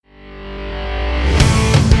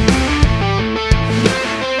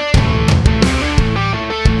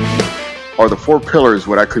are the four pillars,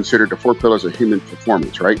 what I consider the four pillars of human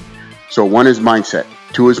performance, right? So one is mindset,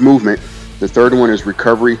 two is movement, the third one is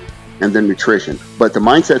recovery, and then nutrition. But the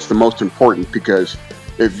mindset's the most important, because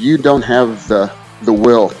if you don't have the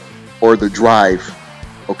will or the drive,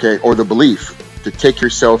 okay, or the belief to take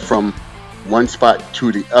yourself from one spot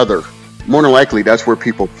to the other, more than likely that's where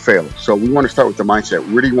people fail. So we want to start with the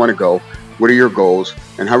mindset. Where do you want to go? What are your goals?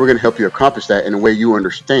 And how we're going to help you accomplish that in a way you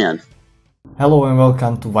understand. Hello and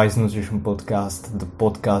welcome to Wise Nutrition Podcast, the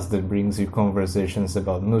podcast that brings you conversations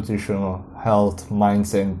about nutritional, health,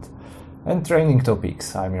 mindset, and training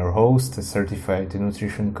topics. I'm your host, a certified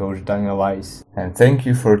nutrition coach Daniel Weiss, and thank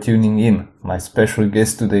you for tuning in. My special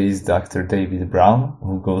guest today is Dr. David Brown,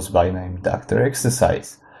 who goes by name Dr.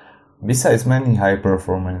 Exercise. Besides many high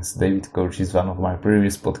performance, David coaches one of my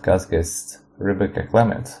previous podcast guests, Rebecca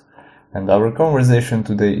Clements. And our conversation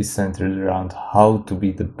today is centered around how to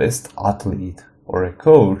be the best athlete or a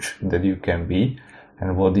coach that you can be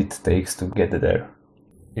and what it takes to get there.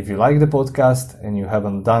 If you like the podcast and you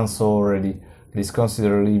haven't done so already, please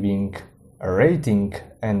consider leaving a rating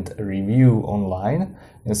and a review online.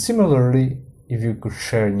 And similarly, if you could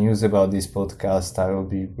share news about this podcast, I will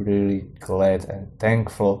be really glad and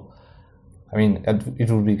thankful.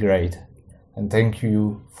 It would be great. And thank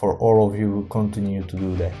you for all of you who continue to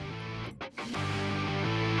do that.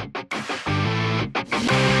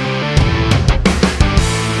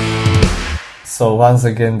 So once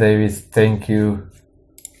again, David, thank you.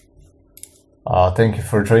 Thank you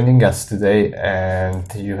for joining us today. And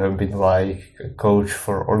you have been like a coach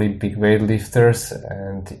for Olympic weightlifters,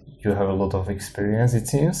 and you have a lot of experience, it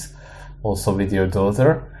seems, also with your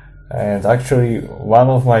daughter. And actually, one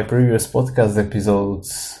of my previous podcast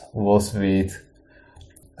episodes was with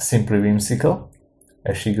Simply Whimsical,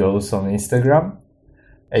 as she goes on Instagram,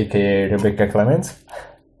 aka Rebecca Clements,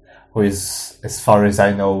 who is, as far as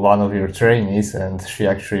I know, one of your trainees, and she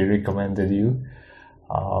actually recommended you.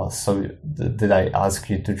 So did I ask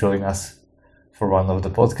you to join us for one of the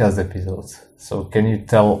podcast episodes? So can you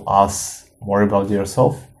tell us more about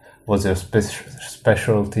yourself? What's your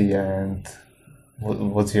specialty and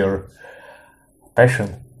what's your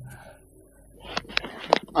passion?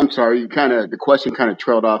 I'm sorry, the question kind of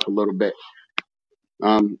trailed off a little bit.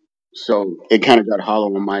 So it kind of got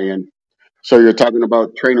hollow on my end. So you're talking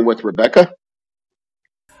about training with Rebecca?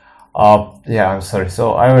 Yeah, I'm sorry.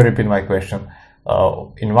 So I will repeat my question.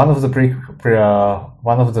 In one of the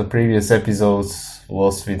one of the previous episodes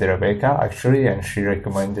was with Rebecca actually, and she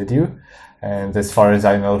recommended you. And as far as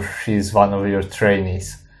I know, she's one of your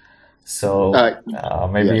trainees. So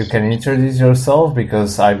maybe yes. You can introduce yourself,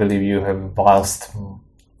 because I believe you have vast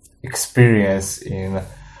experience in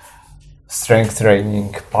strength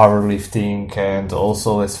training, powerlifting, and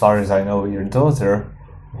also, as far as I know, your daughter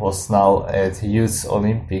was now at Youth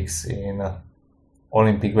Olympics in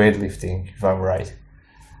Olympic weightlifting, if I'm right.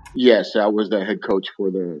 Yes, I was the head coach for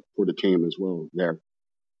the team as well there.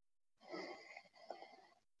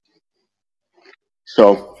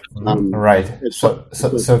 So right.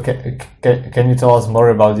 So can you tell us more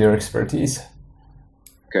about your expertise?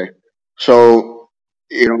 Okay. So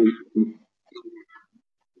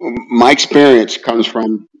my experience comes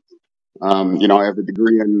from I have a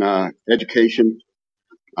degree in education.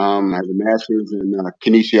 I have a master's in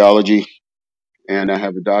kinesiology, and I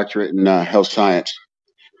have a doctorate in health science.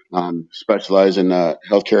 Specialize in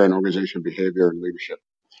healthcare and organizational behavior and leadership.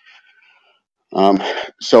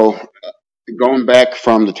 So going back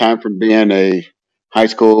from the time from being a high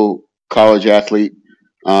school, college athlete,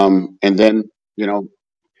 and then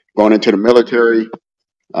going into the military.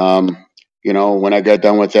 When I got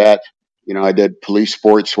done with that, I did police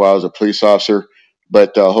sports while I was a police officer.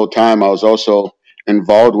 But the whole time I was also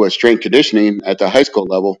involved with strength conditioning at the high school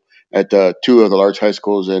level at two of the large high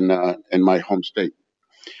schools in my home state.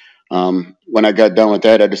 When I got done with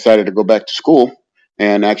that, I decided to go back to school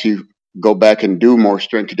and actually go back and do more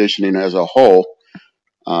strength conditioning as a whole.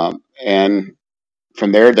 And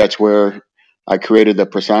from there, that's where I created the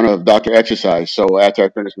persona of Dr. Exercise. So after I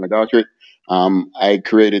finished my doctorate, I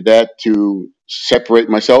created that to separate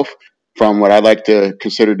myself from what I like to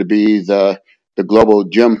consider to be the global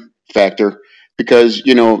gym factor. Because,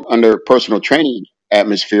 under personal training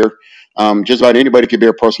atmosphere, just about anybody could be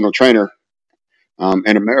a personal trainer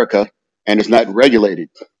in America, and it's not regulated.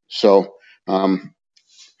 So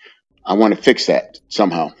I want to fix that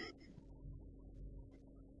somehow.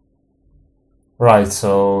 Right,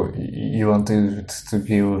 so you want to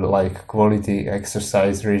give like quality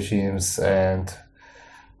exercise regimes and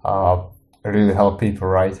really help people,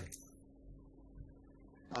 right?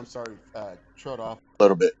 I'm sorry, trailed off a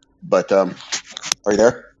little bit, but are you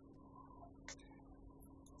there?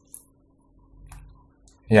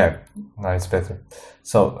 Yeah, no, it's better.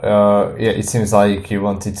 So, yeah, it seems like you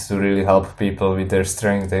wanted to really help people with their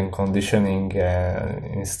strength and conditioning,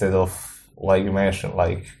 instead of, like you mentioned,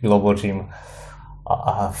 like global gym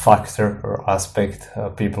factor or aspect.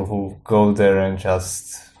 People who go there and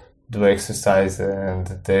just do exercise, and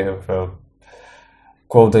they have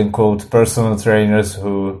quote unquote personal trainers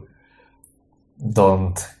who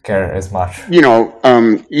don't care as much.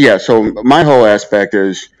 Yeah. So my whole aspect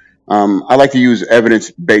is I like to use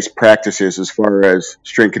evidence-based practices as far as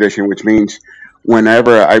strength conditioning, which means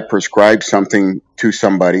whenever I prescribe something to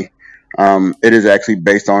somebody, it is actually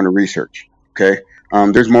based on the research. Okay.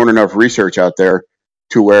 There's more than enough research out there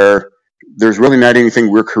to where there's really not anything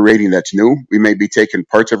we're creating that's new. We may be taking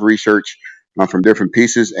parts of research from different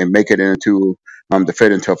pieces and make it into to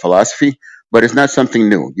fit into a philosophy, but it's not something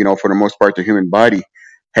new. For the most part, the human body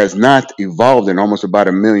has not evolved in almost about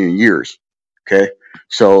a million years. Okay,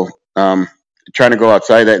 so trying to go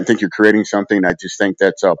outside that and think you're creating something, I just think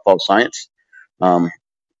that's false science. Um,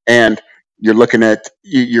 and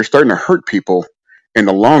you're starting to hurt people in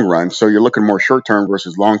the long run. So you're looking more short term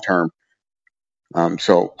versus long term.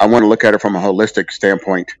 So I want to look at it from a holistic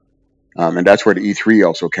standpoint, and that's where the E3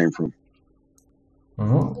 also came from.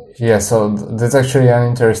 Yeah, so that's actually an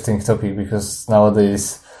interesting topic, because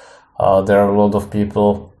nowadays there are a lot of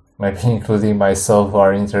people, maybe including myself, who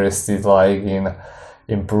are interested like in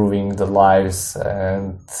improving the lives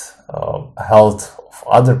and health of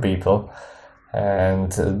other people,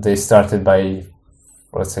 and they started by,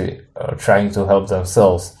 let's say, trying to help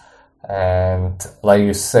themselves. And like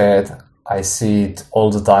you said, I see it all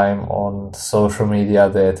the time on social media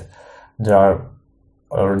that there are,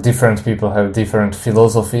 or different people have different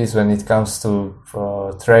philosophies when it comes to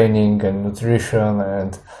training and nutrition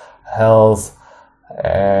and health,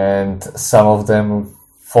 and some of them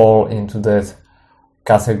fall into that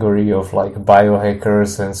category of like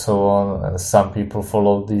biohackers and so on, and some people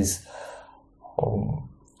follow these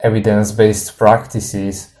evidence-based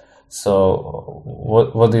practices. So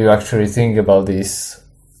what do you actually think about these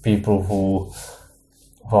people who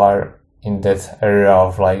are in that area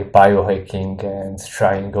of like biohacking and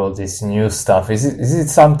trying all this new stuff? Is it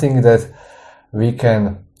something that we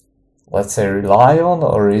can, let's say, rely on,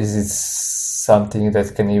 or is it something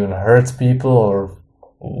that can even hurt people, or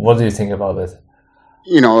what do you think about it?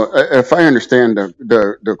 If I understand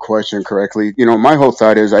the question correctly, my whole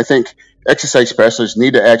thought is I think exercise specialists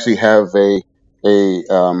need to actually have a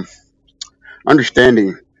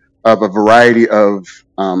understanding of a variety of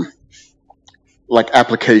like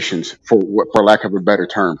applications, for lack of a better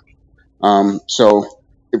term. So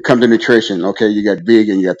it comes to nutrition. Okay, you got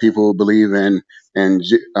vegan, you got people who believe in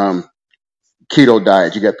keto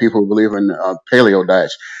diets, you got people who believe in paleo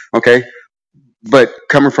diets. Okay, but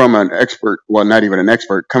coming from an expert, well, not even an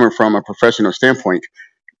expert, coming from a professional standpoint,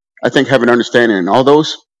 I think having understanding in all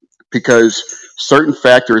those, because certain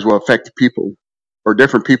factors will affect people or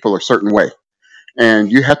different people a certain way.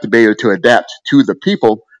 And you have to be able to adapt to the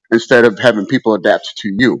people instead of having people adapt to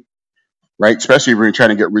you, right? Especially when you're trying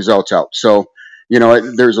to get results out. So,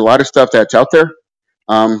 there's a lot of stuff that's out there.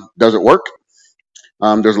 Does it work?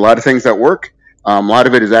 There's a lot of things that work. A lot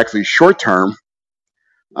of it is actually short term.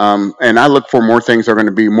 And I look for more things that are going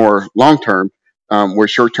to be more long term, with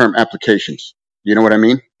short term applications. You know what I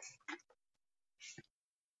mean?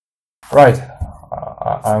 Right,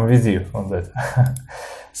 I'm with you on that.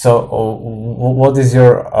 So, what is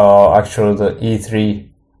your actual the E3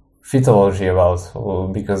 phytology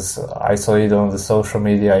about? Because I saw it on the social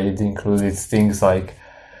media. It included things like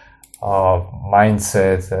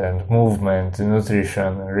mindset and movement,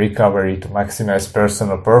 nutrition, and recovery to maximize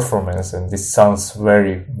personal performance, and this sounds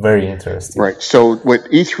very, very interesting. Right. So what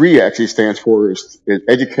E3 actually stands for is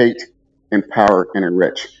educate, empower, and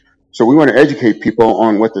enrich. So we want to educate people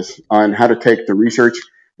on how to take the research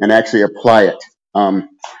and actually apply it,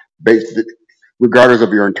 based regardless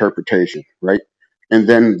of your interpretation, right? And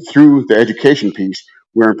then through the education piece,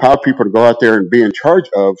 we empower people to go out there and be in charge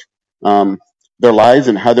of their lives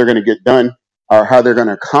and how they're going to get done, or how they're going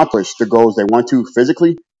to accomplish the goals they want to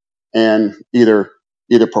physically, and either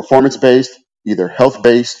performance based, either health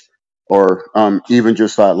based, or even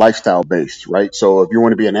just lifestyle based, right? So if you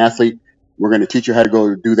want to be an athlete, we're going to teach you how to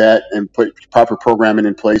go do that and put proper programming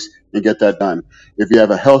in place and get that done. If you have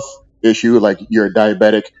a health issue, like you're a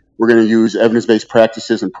diabetic, we're going to use evidence-based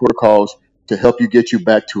practices and protocols to help you get you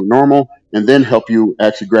back to normal, and then help you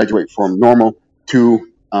actually graduate from normal to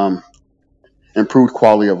improved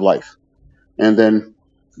quality of life. And then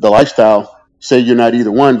the lifestyle, say you're not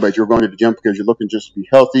either one, but you're going to the gym because you're looking just to be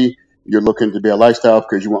healthy. You're looking to be a lifestyle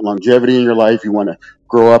because you want longevity in your life. You want to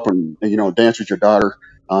grow up and dance with your daughter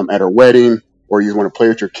at her wedding, or you want to play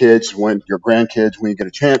with your kids, when your grandkids, when you get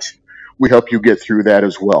a chance, we help you get through that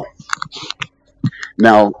as well.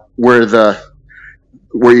 Now, where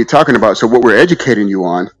you're talking about, so what we're educating you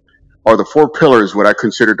on are the 4 pillars, what I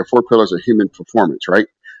consider the 4 pillars of human performance, right?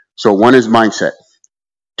 So 1 is mindset,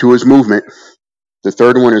 2 is movement, the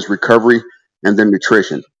 3rd one is recovery, and then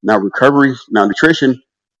nutrition. Now nutrition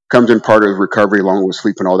comes in part of recovery along with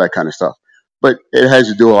sleep and all that kind of stuff. But it has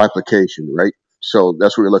a dual application, right? So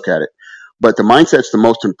that's where we look at it. But the mindset's the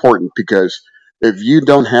most important, because if you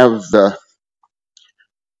don't have the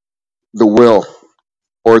will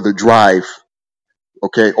or the drive,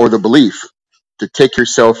 okay, or the belief to take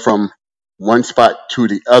yourself from one spot to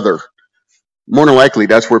the other, more than likely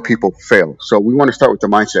that's where people fail. So we want to start with the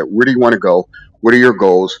mindset. Where do you want to go? What are your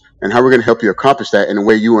goals? And how we're going to help you accomplish that in a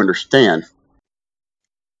way you understand.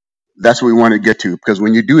 That's what we want to get to, because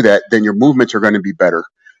when you do that, then your movements are going to be better.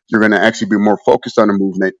 You're going to actually be more focused on the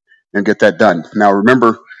movement and get that done. Now,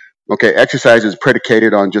 remember, okay, exercise is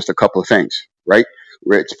predicated on just a couple of things, right?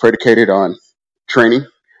 It's predicated on training,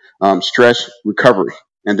 stress, recovery,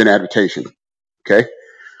 and then adaptation, okay?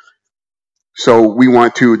 So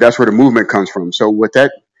that's where the movement comes from. So with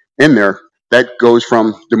that in there, that goes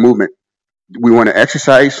from the movement. We want to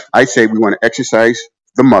exercise. I say we want to exercise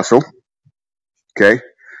the muscle, okay?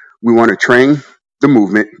 We want to train the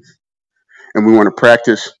movement, and we want to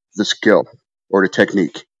practice the skill or the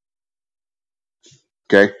technique.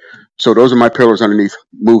 Okay, so those are my pillars underneath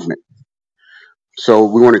movement. So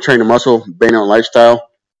we want to train the muscle, based on lifestyle.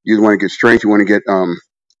 You want to get strength. You want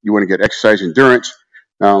to get exercise endurance.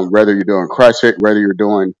 Whether you're doing CrossFit, whether you're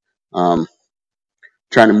doing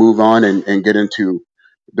trying to move on and get into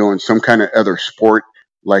doing some kind of other sport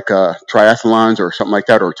like triathlons or something like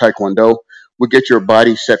that, or taekwondo. We'll get your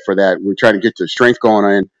body set for that. We're trying to get the strength going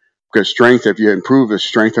on, because strength, if you improve the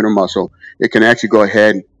strength of the muscle, it can actually go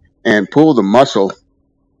ahead and pull the muscle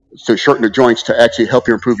to shorten the joints to actually help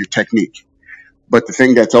you improve your technique. But the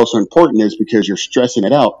thing that's also important is, because you're stressing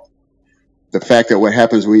it out, the fact that what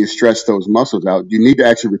happens when you stress those muscles out, you need to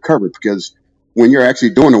actually recover, because when you're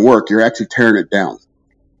actually doing the work, you're actually tearing it down.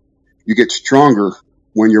 You get stronger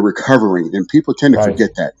when you're recovering, and people tend to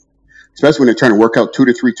forget that, especially when they're trying to work out 2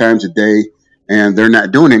 to 3 times a day and they're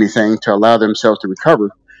not doing anything to allow themselves to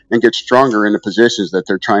recover and get stronger in the positions that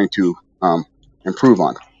they're trying to improve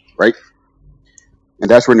on, right? And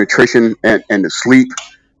that's where nutrition and the sleep,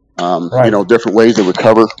 different ways to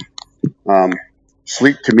recover.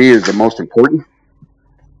 Sleep to me is the most important.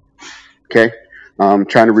 Okay,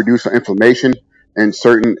 trying to reduce inflammation in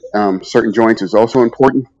certain joints is also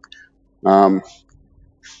important. Trying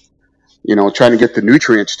to get the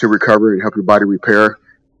nutrients to recover and help your body repair.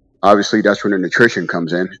 Obviously, that's when the nutrition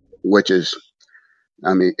comes in, which is,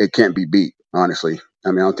 it can't be beat, honestly.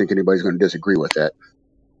 I don't think anybody's going to disagree with that.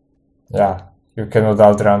 Yeah, you cannot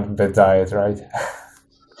outrun the diet, right?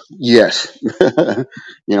 Yes.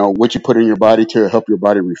 What you put in your body to help your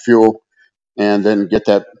body refuel, and then get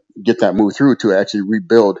that move through to actually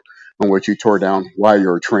rebuild on what you tore down while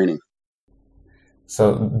you're training.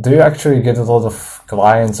 So do you actually get a lot of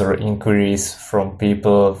clients or inquiries from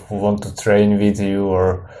people who want to train with you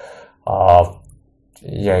or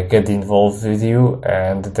get involved with you,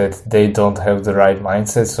 and that they don't have the right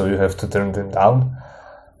mindset, so you have to turn them down?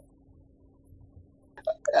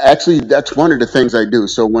 Actually, that's one of the things I do.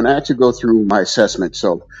 So when I actually go through my assessment,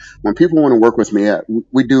 so when people want to work with me,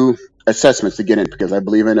 we do assessments to get in, because I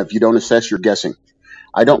believe in, if you don't assess, you're guessing.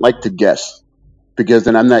 I don't like to guess, because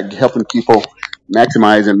then I'm not helping people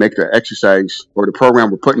maximize and make the exercise or the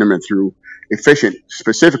program we're putting them in through efficient,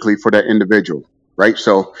 specifically for that individual, right?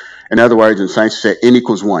 So in other words, in science, you say N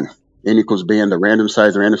equals 1. N equals being the random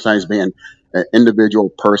size being an individual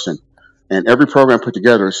person. And every program put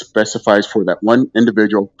together specifies for that one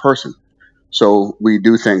individual person. So we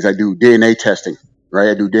do things. I do DNA testing, right?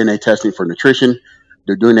 I do DNA testing for nutrition,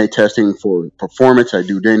 do DNA testing for performance. I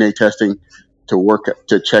do DNA testing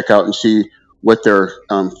to check out and see what their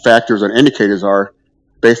factors and indicators are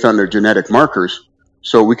based on their genetic markers.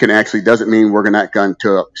 So we can actually, doesn't mean we're not going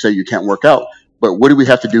to say you can't work out, but what do we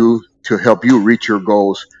have to do to help you reach your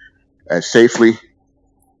goals as safely,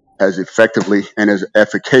 as effectively, and as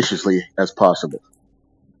efficaciously as possible?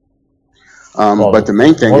 But the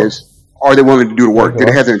main thing is, are they willing to do the work? Do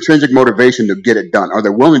they have the intrinsic motivation to get it done? Are they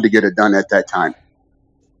willing to get it done at that time?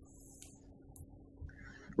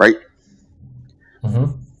 Right?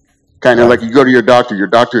 Mm-hmm. Kind of like you go to your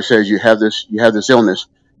doctor says you have this illness,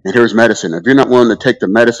 and here's medicine. If you're not willing to take the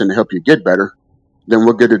medicine to help you get better, then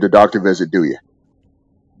what good did the doctor visit do you?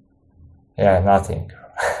 Yeah, nothing.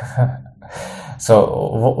 So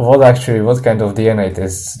what kind of DNA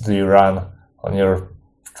tests do you run on your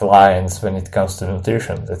clients when it comes to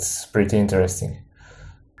nutrition. That's pretty interesting.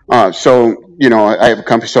 I have a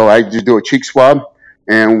company, so I just do a cheek swab,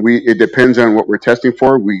 and it depends on what we're testing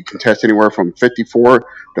for. We can test anywhere from 54 to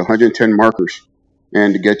 110 markers,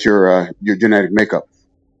 and to get your genetic makeup.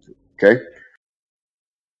 Okay.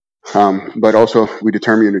 But also we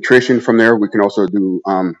determine your nutrition from there. We can also do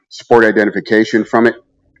sport identification from it,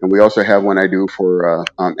 and we also have one I do for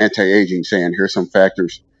anti-aging, saying here's some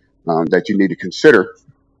factors that you need to consider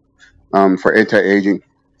for anti-aging,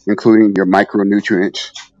 including your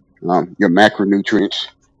micronutrients, your macronutrients,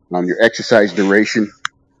 your exercise duration.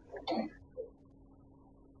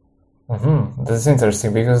 That's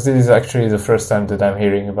interesting because this is actually the first time that I'm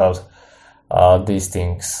hearing about these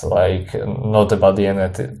things, like not about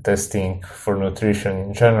DNA testing for nutrition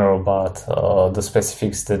in general, but the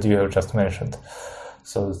specifics that you have just mentioned.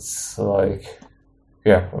 So it's like,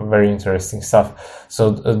 yeah, very interesting stuff.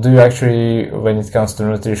 So do you actually, when it comes to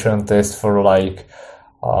nutrition, test for like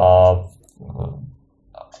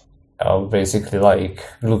basically like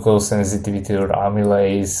glucose sensitivity or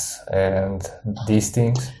amylase and these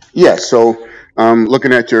things? Yeah, so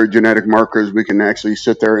looking at your genetic markers, we can actually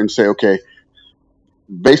sit there and say, okay,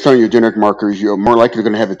 based on your genetic markers, you're more likely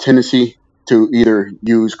going to have a tendency to either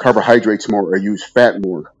use carbohydrates more or use fat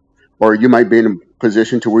more, or you might be in a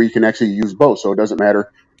position to where you can actually use both. So it doesn't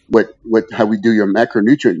matter how we do your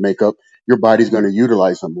macronutrient makeup, your body's going to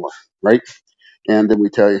utilize them more, right? And then we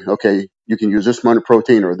tell you, okay, you can use this amount of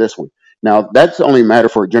protein or this one. Now that's only matter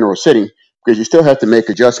for a general setting, because you still have to make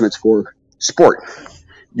adjustments for sport,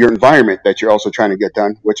 your environment that you're also trying to get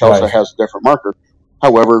done, which also Right. has a different marker.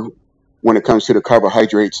 However, when it comes to the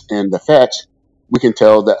carbohydrates and the fats, we can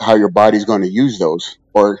tell that how your body's going to use those,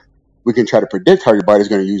 or we can try to predict how your body's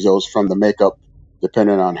going to use those from the makeup,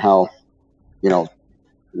 depending on how,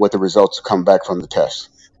 what the results come back from the test.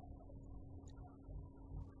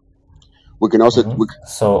 We can also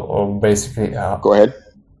So basically, go ahead.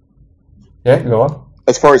 Yeah, go on.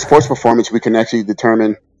 As far as sports performance, we can actually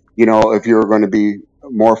determine, if you're going to be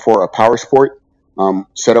more for a power sport,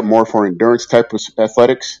 set up more for endurance type of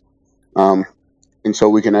athletics. And so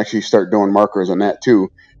we can actually start doing markers on that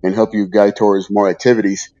too, and help you guide towards more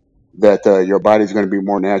activities that your body's going to be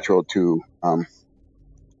more natural to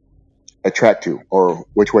attract to, or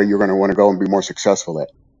which way you're going to want to go and be more successful at.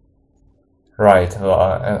 Right.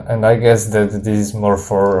 And I guess that this is more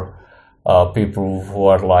for people who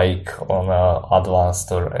are like on a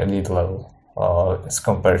advanced or elite level, as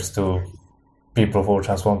compared to people who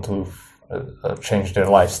just want to change their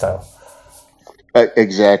lifestyle.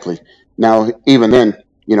 Exactly. Now, even then,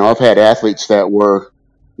 I've had athletes that were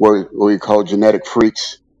what we call genetic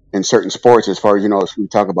freaks in certain sports, as far as, as we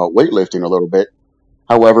talk about weightlifting a little bit.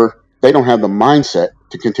 However, they don't have the mindset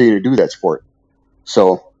to continue to do that sport.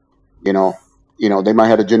 So, they might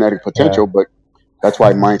have the genetic potential, Yeah. but that's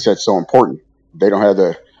why mindset's so important. They don't have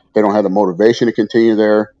the motivation to continue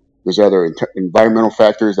there. There's other environmental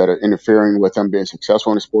factors that are interfering with them being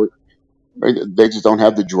successful in the sport. They just don't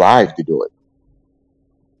have the drive to do it.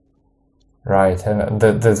 Right, and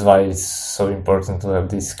that's why it's so important to have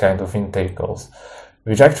these kind of intake goals.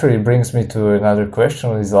 Which actually brings me to another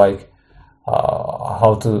question: is like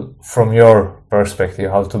how to, from your perspective,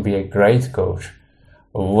 how to be a great coach.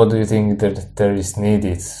 What do you think that there is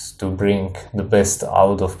needed to bring the best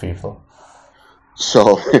out of people?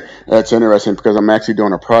 So that's interesting, because I'm actually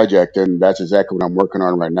doing a project, and that's exactly what I'm working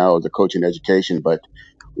on right now, is the coaching education. But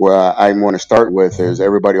where I want to start with is,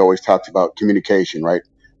 everybody always talks about communication, right?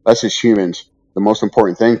 Us as humans, the most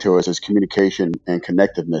important thing to us is communication and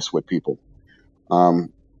connectiveness with people.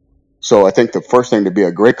 So I think the first thing to be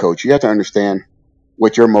a great coach, you have to understand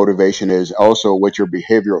what your motivation is, also what your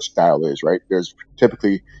behavioral style is, right? There's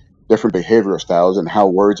typically different behavioral styles, and how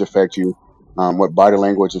words affect you, what body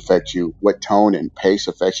language affects you, what tone and pace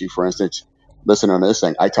affects you. For instance, listen on this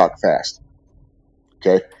thing, I talk fast.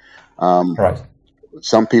 Okay. Um, Right,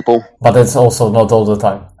 some people, but it's also not all the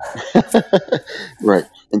time. right.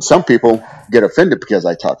 And some people get offended because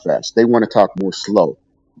I talk fast. They want to talk more slow.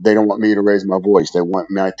 They don't want me to raise my voice. They want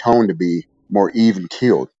my tone to be more even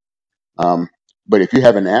keeled. Um, but if you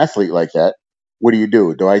have an athlete like that, what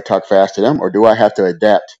do? Do I talk fast to them, or do I have to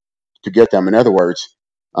adapt to get them? In other words,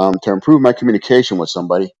 to improve my communication with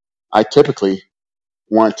somebody, I typically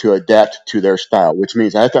want to adapt to their style, which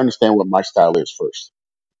means I have to understand what my style is first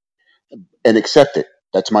and accept it.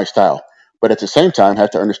 That's my style. But at the same time, I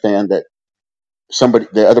have to understand that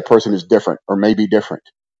the other person is different, or may be different.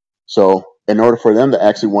 So in order for them to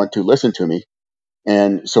actually want to listen to me,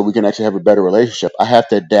 and so we can actually have a better relationship, I have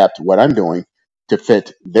to adapt what I'm doing to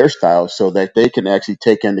fit their style, so that they can actually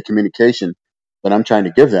take in the communication that I'm trying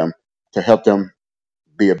to give them, to help them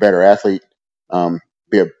be a better athlete,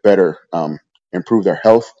 be a better, improve their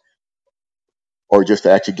health, or just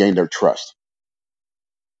to actually gain their trust.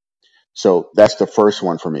 So that's the first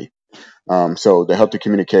one for me. So the healthy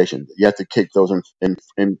communication, you have to kick those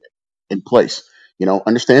in place.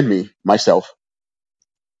 Understand me, myself,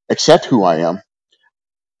 accept who I am,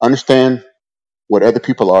 understand what other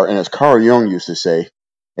people are, and as Carl Jung used to say,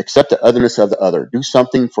 accept the otherness of the other. Do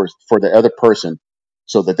something for the other person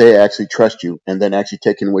so that they actually trust you, and then actually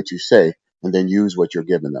take in what you say and then use what you're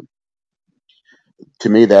giving them. To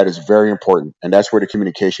me, that is very important, and that's where the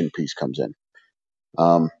communication piece comes in.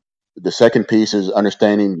 The second piece is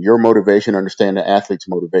understanding your motivation, understand the athlete's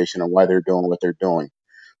motivation and why they're doing what they're doing,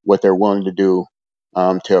 what they're willing to do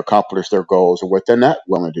to accomplish their goals, or what they're not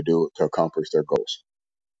willing to do to accomplish their goals.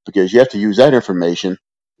 Because you have to use that information,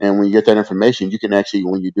 and when you get that information, you can actually,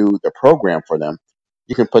 when you do the program for them,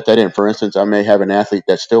 you can put that in. For instance, I may have an athlete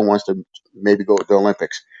that still wants to maybe go to the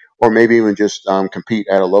Olympics, or maybe even just compete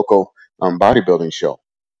at a local bodybuilding show.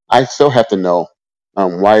 I still have to know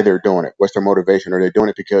why they're doing it. What's their motivation? Are they doing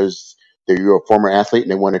it because you're a former athlete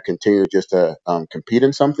and they want to continue just to compete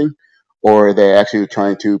in something, or are they actually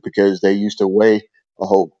trying to because they used to weigh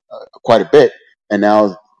quite a bit, and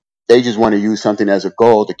now they just want to use something as a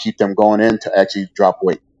goal to keep them going in to actually drop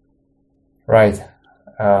weight. Right.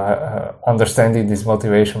 Understanding this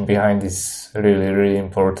motivation behind is really, really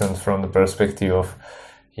important from the perspective of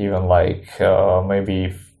even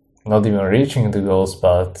maybe not even reaching the goals,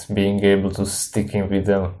 but being able to sticking with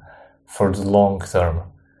them for the long term.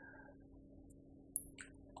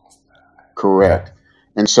 Correct. Yeah.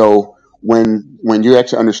 And so when you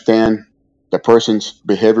actually understand the person's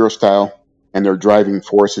behavioral style and their driving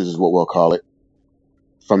forces is what we'll call it,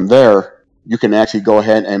 from there, you can actually go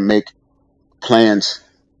ahead and make plans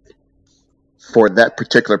for that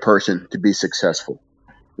particular person to be successful.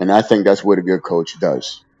 And I think that's what a good coach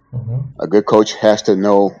does. Mm-hmm. A good coach has to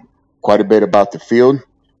know quite a bit about the field,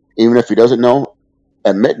 even if he doesn't know,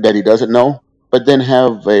 admit that he doesn't know, but then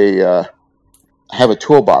have a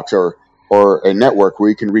toolbox or a network where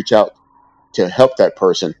you can reach out to help that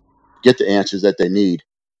person get the answers that they need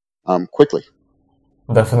quickly.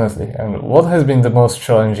 Definitely. And what has been the most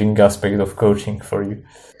challenging aspect of coaching for you?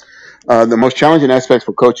 The most challenging aspect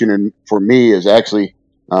for coaching for me is actually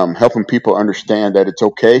helping people understand that it's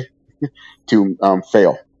okay to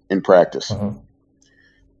fail in practice. Mm-hmm.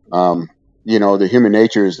 The human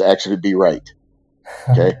nature is to actually be right.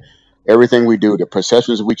 Okay. Everything we do, the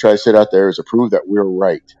perceptions we try to set out there is to prove that we're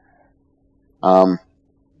right.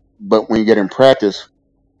 But when you get in practice,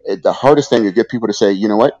 the hardest thing is get people to say, you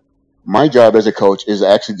know what? My job as a coach is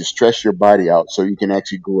actually to stress your body out so you can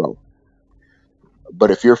actually grow. But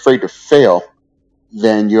if you're afraid to fail,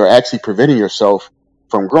 then you're actually preventing yourself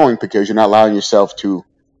from growing because you're not allowing yourself to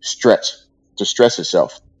stress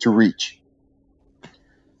itself, to reach.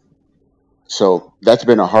 So that's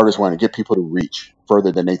been the hardest one, to get people to reach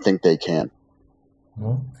further than they think they can.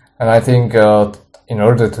 Mm-hmm. And I think in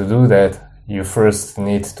order to do that, you first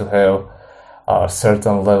need to have a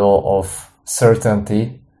certain level of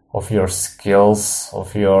certainty of your skills,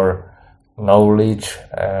 of your knowledge,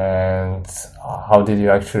 and how did you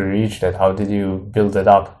actually reach that? How did you build it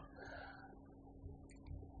up?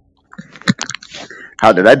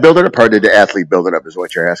 How did I build it up, or did the athlete build it up, is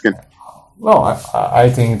what you're asking? No, I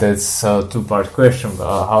think that's a two-part question.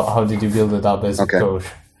 How did you build it up as a coach?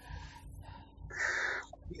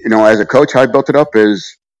 As a coach, how I built it up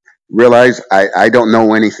is realize I don't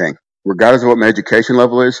know anything. Regardless of what my education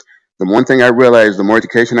level is, the one thing I realized, the more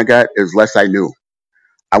education I got, is less I knew.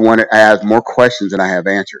 I have more questions than I have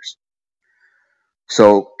answers.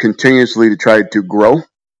 So continuously to try to grow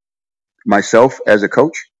myself as a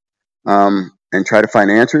coach and try to find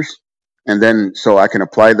answers. And then so I can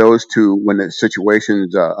apply those to when the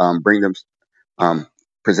situations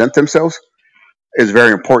present themselves is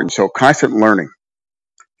very important. So constant learning,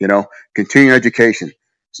 continuing education.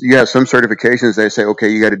 So you have some certifications, they say, okay,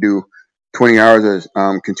 you got to do 20 hours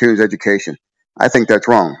of continuous education. I think that's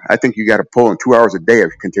wrong. I think you got to pull in 2 hours a day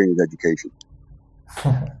of continuous education.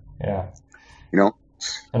 Yeah.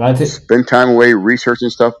 And I spend time away researching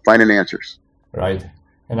stuff, finding answers. Right.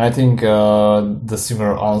 And I think the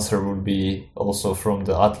similar answer would be also from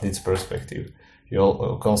the athlete's perspective.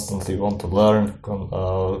 You constantly want to learn,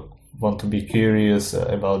 want to be curious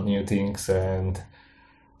about new things, and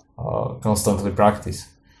constantly practice.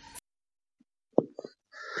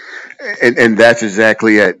 And that's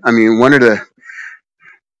exactly it. I mean, one of the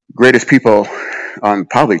greatest people,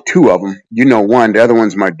 probably two of them, one, the other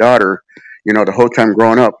one's my daughter, the whole time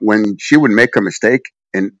growing up, when she would make a mistake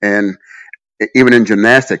and even in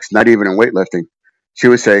gymnastics, not even in weightlifting, she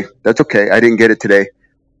would say, that's okay. I didn't get it today,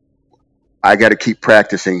 I got to keep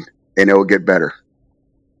practicing and it will get better.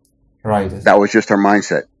 Right. That was just her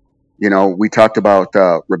mindset. We talked about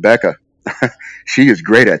Rebecca. She is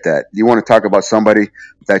great at that. You want to talk about somebody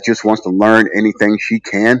that just wants to learn anything she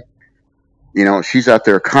can? She's out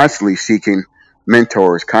there constantly seeking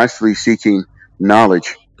mentors, constantly seeking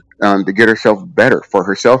knowledge to get herself better for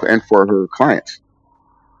herself and for her clients.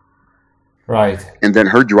 Right. And then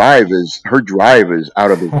her drive is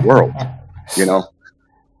out of this world.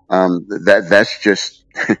 That's just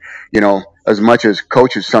as much as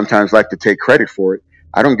coaches sometimes like to take credit for it,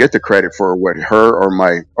 I don't get the credit for what her or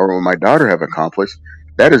my daughter have accomplished.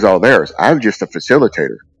 That is all theirs. I'm just a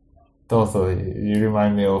facilitator. Totally. You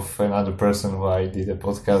remind me of another person who I did a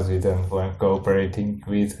podcast with and who I'm cooperating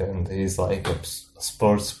with, and he's like a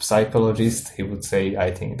sports psychologist. He would say,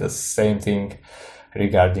 I think, the same thing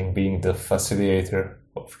regarding being the facilitator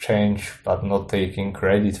of change, but not taking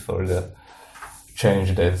credit for the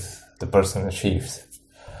change that the person achieves.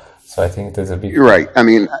 So I think that's a big... You're right. I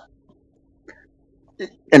mean,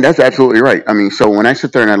 and that's absolutely right. I mean, so when I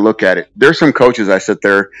sit there and I look at it, there's some coaches I sit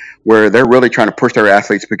there where they're really trying to push their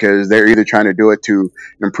athletes because they're either trying to do it to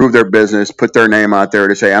improve their business, put their name out there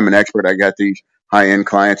to say, I'm an expert, I got these high-end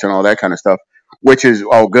clients and all that kind of stuff, which is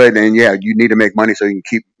all good. And yeah, you need to make money so you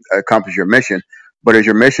can accomplish your mission. But is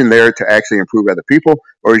your mission there to actually improve other people,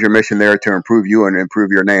 or is your mission there to improve you and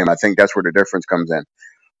improve your name? I think that's where the difference comes in.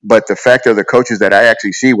 But the fact of the coaches that I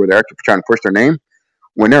actually see where they're actually trying to push their name,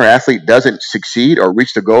 when their athlete doesn't succeed or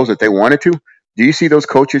reach the goals that they wanted to, do you see those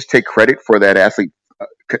coaches take credit for that athlete,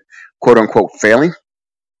 quote unquote, failing?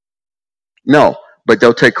 No, but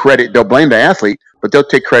they'll take credit. They'll blame the athlete, but they'll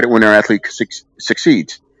take credit when their athlete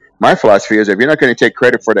succeeds. My philosophy is if you're not going to take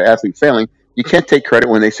credit for the athlete failing, you can't take credit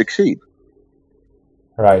when they succeed.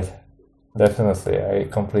 Right. Definitely. I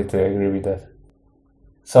completely agree with that.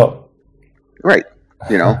 So. Right.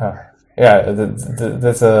 Yeah,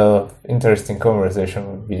 that's a interesting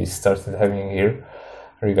conversation we started having here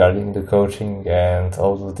regarding the coaching and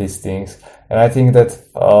all of these things. And I think that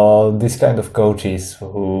these kind of coaches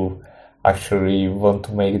who actually want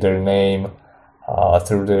to make their name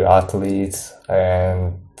through their athletes,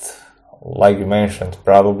 and like you mentioned,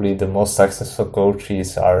 probably the most successful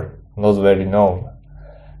coaches are not very known.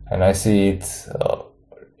 And I see it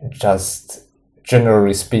just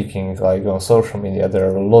generally speaking, like on social media,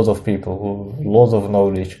 there are a lot of people who lot of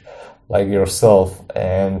knowledge, like yourself,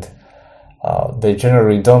 and they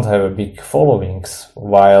generally don't have a big followings,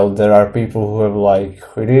 while there are people who have like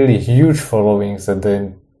really huge followings that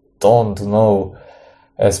they don't know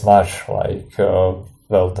as much, like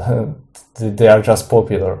they are just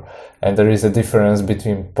popular. And there is a difference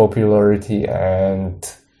between popularity and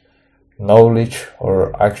knowledge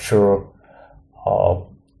or actual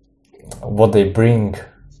what they bring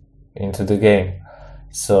into the game.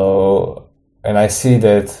 So, and I see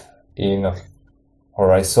that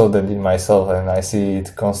I saw that in myself, and I see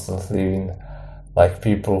it constantly in like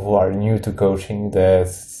people who are new to coaching, that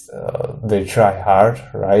they try hard,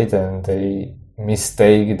 right? And they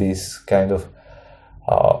mistake this kind of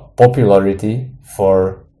popularity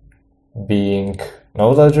for being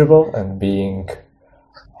knowledgeable and being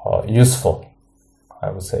useful,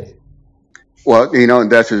 I would say. Well,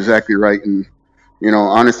 that's exactly right. And,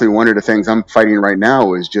 honestly, one of the things I'm fighting right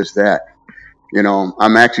now is just that.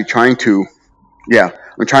 I'm actually trying to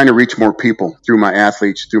reach more people through my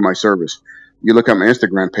athletes, through my service. You look at my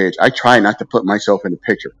Instagram page, I try not to put myself in the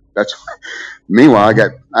picture. Meanwhile,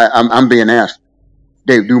 I'm being asked,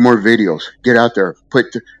 Dave, do more videos, get out there,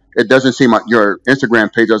 it doesn't seem like your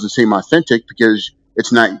Instagram page doesn't seem authentic because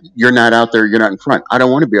you're not out there, you're not in front. I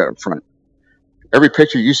don't want to be out in front. Every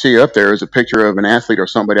picture you see up there is a picture of an athlete or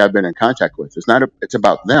somebody I've been in contact with. It's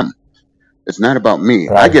about them. It's not about me.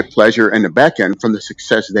 Right. I get pleasure in the back end from the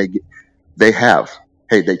success they have.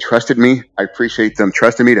 Hey, they trusted me. I appreciate them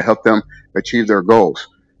trusting me to help them achieve their goals.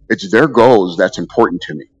 It's their goals that's important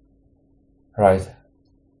to me. Right.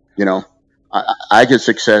 I get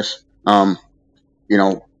success, on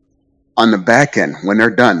the back end when they're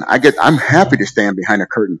done. I'm happy to stand behind a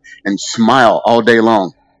curtain and smile all day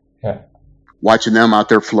long. Yeah. Watching them out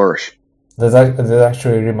there flourish. That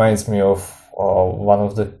actually reminds me of one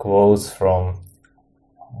of the quotes from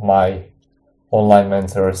my online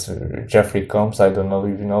mentors, Jeffrey Combs. I don't know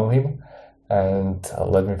if you know him. And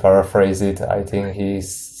let me paraphrase it. I think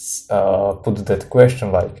he's put that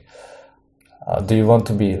question like, do you want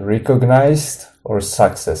to be recognized or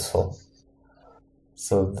successful?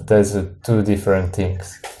 So there's two different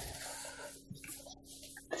things.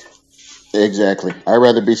 Exactly. I'd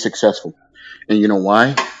rather be successful. And you know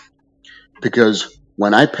why? Because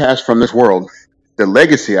when I pass from this world, the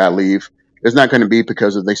legacy I leave it's not going to be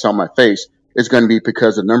because they saw my face. It's going to be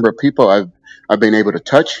because the number of people I've been able to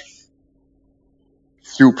touch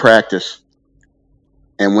through practice.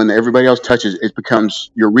 And when everybody else touches,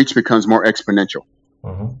 your reach becomes more exponential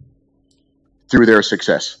through their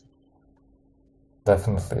success.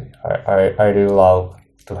 Definitely. I really love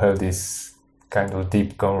to have these kind of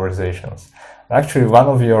deep conversations. Actually, one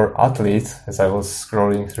of your athletes, as I was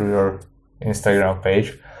scrolling through your Instagram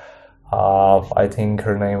page, I think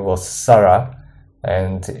her name was Sarah,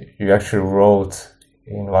 and you actually wrote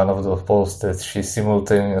in one of those posts that she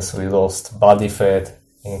simultaneously lost body fat,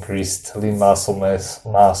 increased lean muscle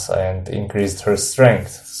mass, and increased her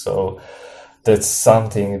strength. So that's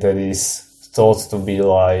something that is thought to be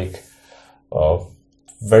like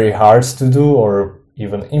very hard to do, or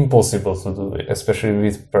even impossible to do, especially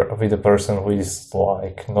with a person who is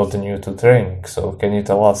like not new to training. So can you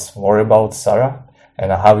tell us more about Sarah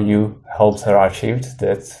and how you helped her achieve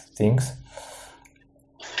that things?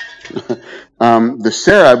 The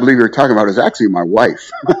Sarah I believe you're talking about is actually my wife.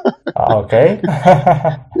 Okay.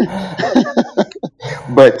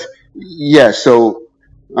 But yeah, so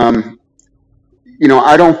I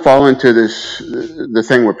don't fall into the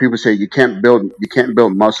thing where people say you can't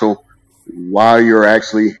build muscle while you're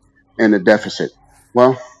actually in a deficit.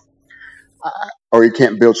 Well, or you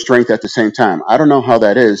can't build strength at the same time. I don't know how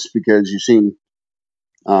that is, because you've seen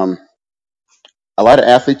a lot of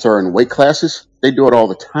athletes are in weight classes. They do it all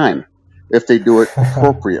the time if they do it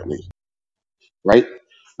appropriately, right?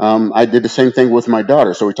 I did the same thing with my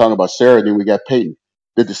daughter. So we're talking about Sarah, then we got Peyton.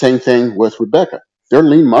 Did the same thing with Rebecca. Their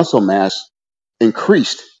lean muscle mass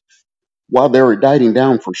increased while they were dieting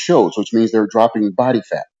down for shows, which means they were dropping body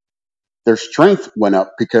fat. Their strength went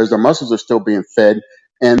up because their muscles are still being fed,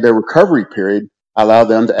 and their recovery period allowed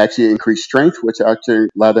them to actually increase strength, which actually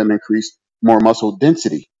allowed them to increase more muscle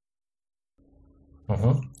density.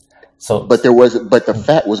 But the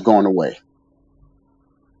fat was going away.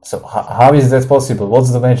 So how is that possible?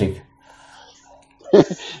 What's the magic?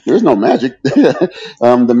 There's no magic.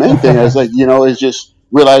 The main thing is is just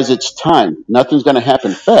realize it's time. Nothing's going to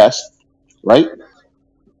happen fast, right?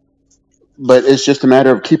 But it's just a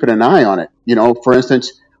matter of keeping an eye on it. For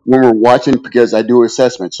instance, when we're watching, because I do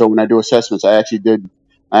assessments. So when I do assessments, I actually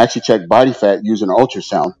check body fat using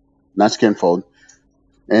ultrasound, not skin fold.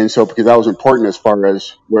 And so, because that was important as far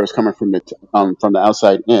as where it's coming from the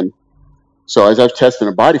outside in. So as I was testing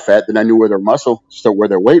the body fat, then I knew where their muscle, so where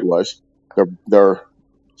their weight was. Their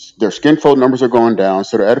skin fold numbers are going down,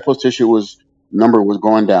 so their adipose tissue number was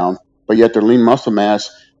going down, but yet their lean muscle mass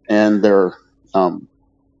and their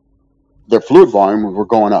fluid volume were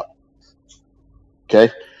going up. Okay,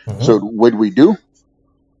 So what we do?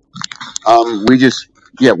 We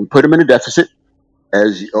put them in a deficit,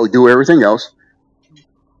 as you do everything else.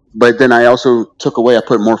 But then I also I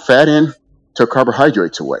put more fat in, took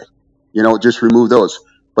carbohydrates away. Just remove those.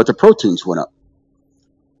 But the proteins went up.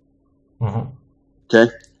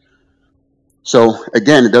 Okay. So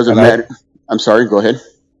again, it doesn't matter. I'm sorry, go ahead.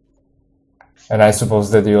 And I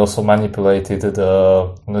suppose that you also manipulated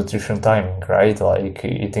the nutrition timing, right? Like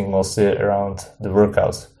eating mostly around the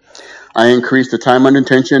workouts. I increased the time under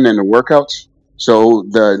tension and the workouts. So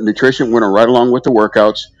the nutrition went right along with the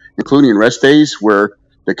workouts, including rest days where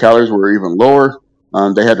the calories were even lower.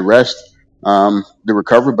 They had to rest, to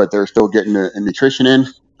recover, but they're still getting the nutrition in.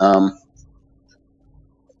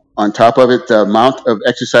 On top of it, the amount of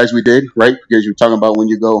exercise we did, right? Because you're talking about when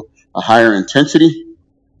you go a higher intensity,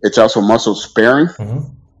 it's also muscle sparing.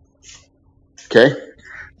 Okay.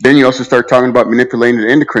 Then you also start talking about manipulating the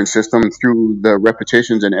endocrine system through the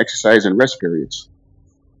repetitions and exercise and rest periods.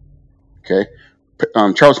 Okay.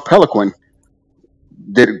 Charles Poliquin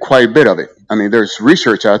did quite a bit of it. I mean, there's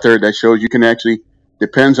research out there that shows you can actually,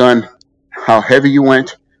 depends on how heavy you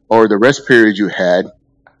went or the rest period you had,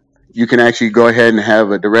 you can actually go ahead and have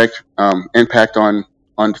a direct impact on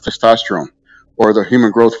testosterone or the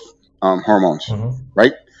human growth hormones,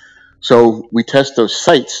 right? So we test those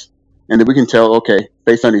sites, and then we can tell, okay,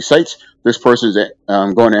 based on these sites, this person is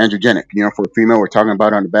going to androgenic. For a female, we're talking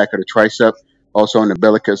about on the back of the tricep, also on the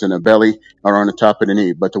bellicus and the belly, or on the top of the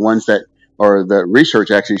knee. But the ones that, or the research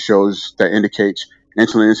actually shows that indicates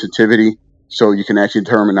insulin sensitivity, so you can actually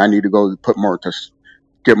determine I need to go get more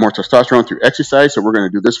testosterone through exercise. So we're going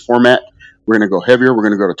to do this format. We're going to go heavier. We're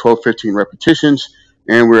going to go to 12, 15 repetitions,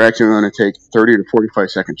 and we're actually going to take 30 to 45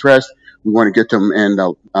 seconds rest. We want to get them and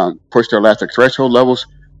push their lactic threshold levels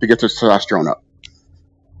to get their testosterone up.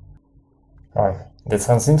 Right. That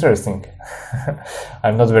sounds interesting.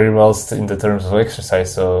 I'm not very well in the terms of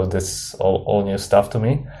exercise, so that's all new stuff to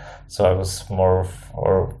me. So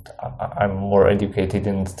I'm more educated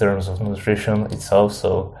in the terms of nutrition itself.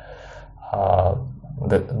 So uh,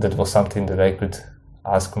 that was something that I could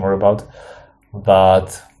ask more about.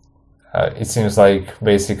 But it seems like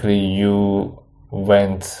basically you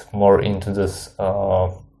went more into this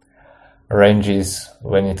ranges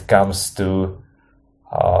when it comes to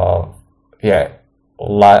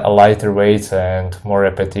lighter weights and more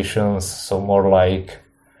repetitions. So more like,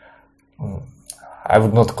 I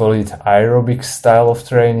would not call it aerobic style of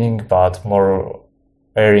training, but more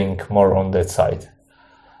erring more on that side.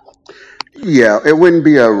 Yeah, it wouldn't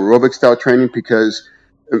be aerobic style training because,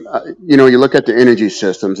 you look at the energy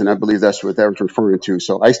systems, and I believe that's what that was referring to.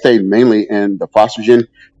 So I stay mainly in the phosphagen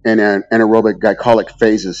and anaerobic glycolic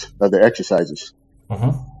phases of the exercises.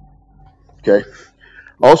 Mm-hmm. Okay.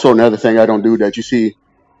 Also, another thing I don't do that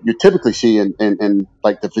you typically see in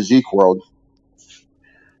like the physique world,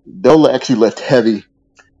 they'll actually lift heavy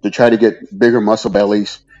to try to get bigger muscle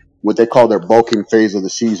bellies, what they call their bulking phase of the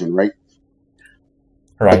season, right?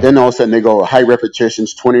 But Right. then all of a sudden they go high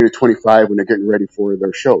repetitions, 20 to 25 when they're getting ready for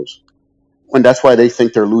their shows. And that's why they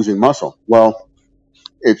think they're losing muscle. Well,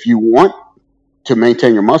 if you want to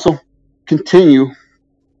maintain your muscle, continue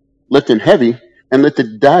lifting heavy and let the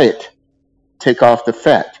diet take off the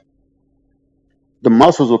fat. The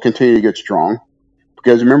muscles will continue to get strong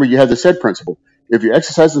because remember, you have the SAID principle. If you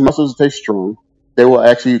exercise the muscles to stay strong, they will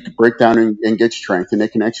actually break down and get strength and they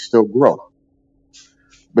can actually still grow.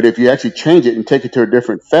 But if you actually change it and take it to a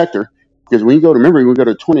different factor, because when you go to, remember, when you go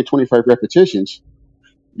to 20, 25 repetitions,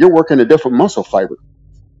 you're working a different muscle fiber,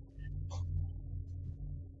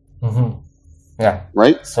 Mm-hmm. Yeah.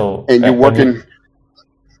 right? So And you're working,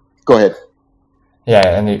 go ahead.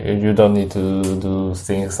 yeah, and you don't need to do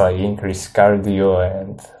things like increase cardio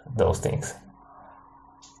and those things.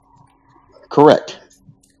 Correct.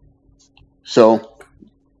 So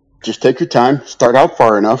just take your time, start out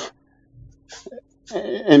far enough,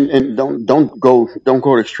 and don't go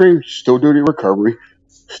to extreme. Still do the recovery.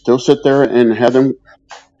 Still sit there and have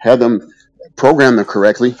them program them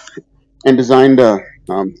correctly and design the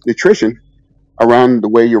nutrition around the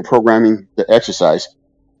way you're programming the exercise.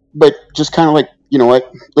 But just kind of like, you know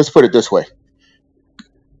what? Let's put it this way.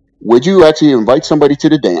 Would you actually invite somebody to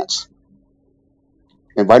the dance?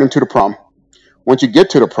 Invite them to the prom. Once you get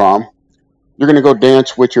to the prom, you're going to go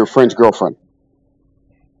dance with your friend's girlfriend.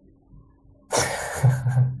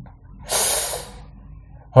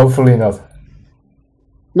 Hopefully not.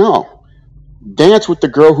 No. Dance with the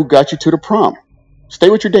girl who got you to the prom. Stay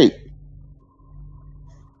with your date.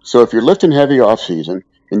 So if you're lifting heavy off season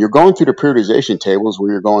and you're going through the periodization tables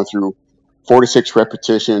where you're going through 4 to 6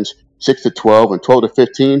 repetitions, 6 to 12, and 12 to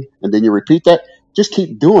 15, and then you repeat that, just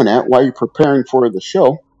keep doing that while you're preparing for the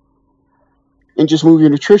show and just move your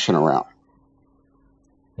nutrition around.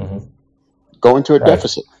 Mm-hmm. Go into a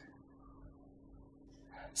deficit.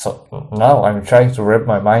 So now I'm trying to wrap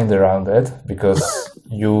my mind around it because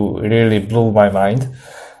you really blew my mind.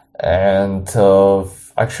 And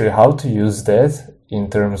actually how to use that in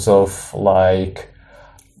terms of like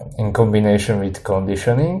in combination with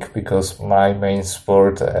conditioning, because my main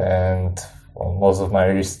sport and most of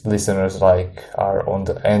my listeners like are on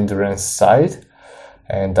the endurance side,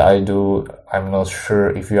 and I'm not sure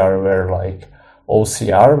if you are aware, like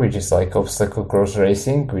OCR, which is like obstacle course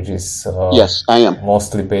racing, which is yes, I am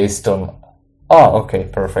mostly based on. Oh, okay,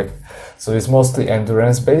 perfect. So it's mostly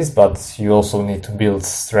endurance based, but you also need to build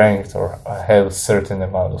strength or have a certain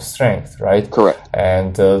amount of strength, right? correct.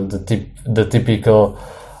 And the typical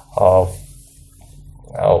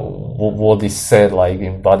what is said like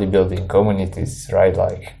in bodybuilding communities, right?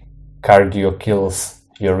 Like cardio kills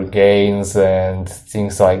your gains and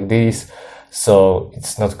things like this. So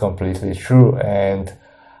it's not completely true. And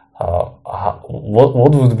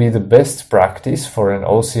what would be the best practice for an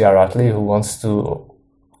OCR athlete who wants to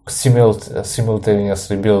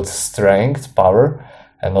simultaneously build strength, power,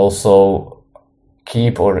 and also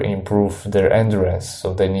keep or improve their endurance?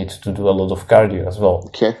 So they need to do a lot of cardio as well.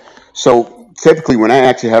 Okay. So typically when I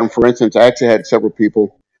actually had them, for instance, I actually had several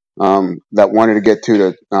people that wanted to get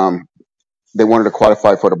to they wanted to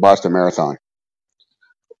qualify for the Boston Marathon.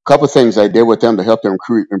 A couple of things I did with them to help them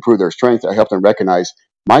improve their strength. I helped them recognize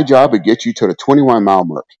my job would get you to the 21-mile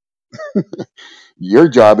mark. Your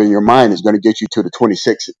job in your mind is going to get you to the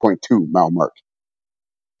 26.2 mile mark.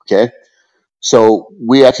 Okay. So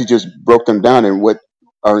we actually just broke them down and what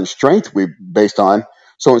our strength we based on.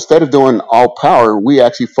 So instead of doing all power, we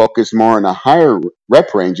actually focus more on the higher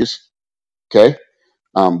rep ranges. Okay.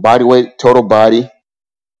 Body weight, total body,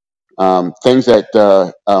 things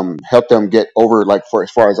that help them get over, like for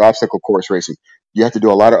as far as obstacle course racing, you have to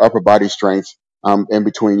do a lot of upper body strength in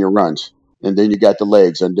between your runs, and then you got the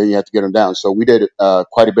legs, and then you have to get them down. So we did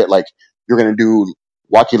quite a bit. Like you're going to do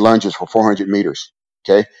walkie lunges for 400 meters.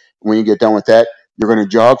 Okay. When you get done with that, you're going to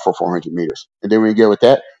jog for 400 meters. And then when you get with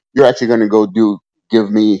that, you're actually going to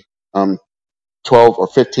give me 12 or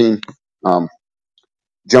 15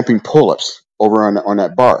 jumping pull-ups over on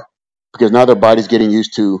that bar, because now their body's getting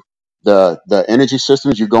used to the energy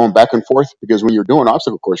systems. You're going back and forth, because when you're doing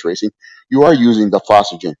obstacle course racing, you are using the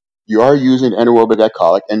phosphagen, you are using anaerobic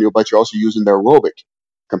glycolic, but you're also using the aerobic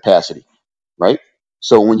capacity, right?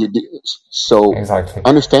 So Exactly.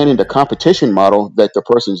 understanding the competition model that the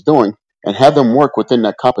person's doing and have them work within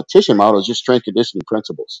that competition model is just strength conditioning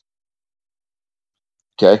principles.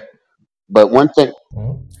 Okay, but one thing.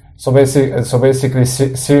 Mhm. So basically,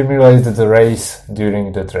 simulate the race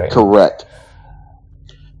during the training. Correct.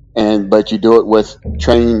 But you do it with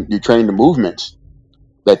training. You train the movements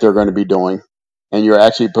that they're going to be doing, and you're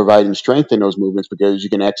actually providing strength in those movements, because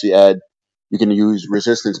you can actually you can use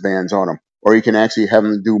resistance bands on them, or you can actually have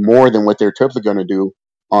them do more than what they're typically going to do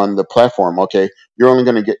on the platform. Okay, you're only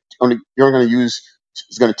going to use.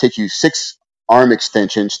 It's going to take you 6 arm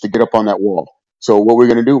extensions to get up on that wall. So what we're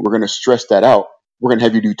going to do, we're going to stress that out. We're going to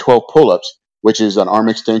have you do 12 pull-ups, which is an arm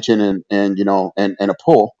extension and a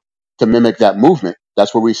pull to mimic that movement.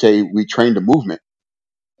 That's where we say we train the movement.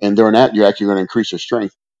 And during that, you're actually going to increase your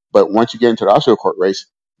strength. But once you get into the obstacle course race,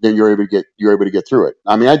 then you're able to get through it.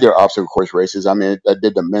 I mean, I did obstacle course races. I mean, I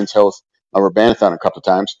did the Men's Health Urbanathon a couple of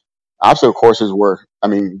times. Obstacle courses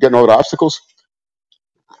getting over the obstacles,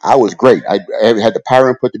 I was great. I had the power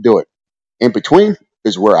input to do it. In between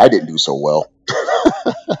is where I didn't do so well.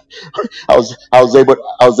 I was able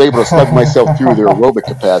to slug myself through the aerobic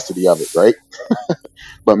capacity of it, right?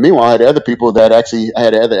 But meanwhile, I had other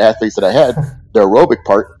athletes that I had, the aerobic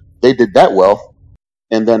part, they did that well.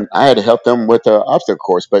 And then I had to help them with the obstacle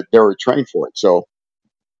course, but they were trained for it. So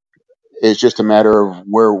it's just a matter of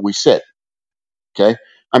where we sit. Okay.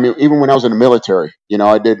 I mean, even when I was in the military,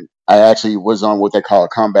 I actually was on what they call a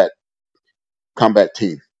combat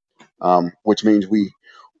team, which means we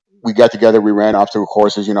got together, we ran obstacle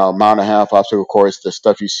courses, a mile and a half obstacle course, the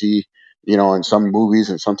stuff you see, in some movies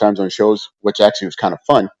and sometimes on shows, which actually was kind of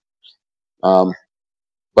fun.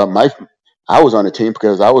 But I was on the team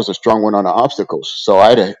because I was a strong one on the obstacles. So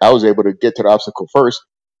I was able to get to the obstacle first,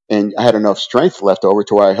 and I had enough strength left over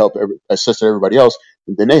to where I assisted everybody else.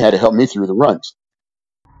 And then they had to help me through the runs.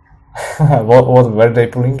 What were they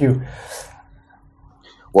pulling you?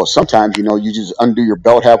 Well, sometimes, you just undo your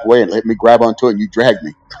belt halfway and let me grab onto it and you drag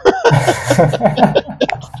me.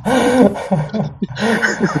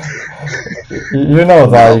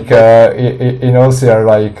 In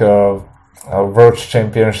OCR, World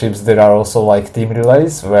Championships, there are also team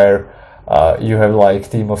relays where you have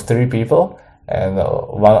team of 3 people, and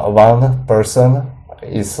one person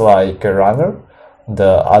is a runner,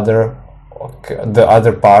 the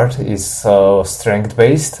other part is strength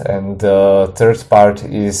based, and the third part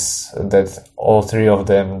is that all 3 of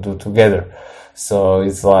them do together. So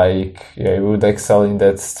it's you would excel in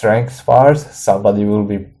that strength part, somebody will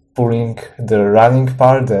be pulling the running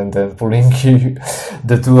part, and then pulling you,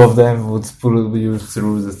 the 2 of them would pull you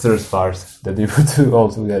through the third part that you would do all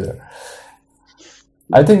together.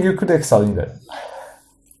 I think you could excel in that.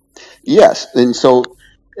 Yes, and so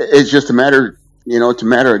it's just a matter,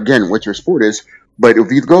 again, what your sport is. But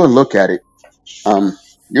if you go and look at it,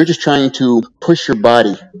 you're just trying to push your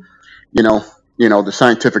body. The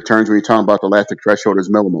scientific terms when you're talking about the lactic threshold is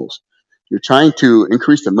millimoles. You're trying to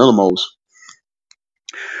increase the millimoles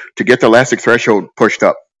to get the lactic threshold pushed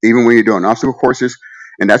up, even when you're doing obstacle courses,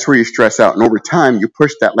 and that's where you stress out. And over time, you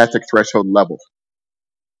push that lactic threshold level.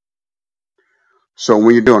 So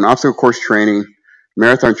when you're doing obstacle course training,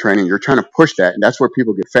 marathon training, you're trying to push that, and that's where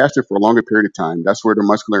people get faster for a longer period of time. That's where the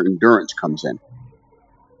muscular endurance comes in.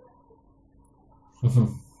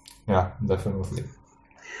 Mm-hmm. Yeah, definitely.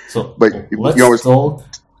 So, but let's talk.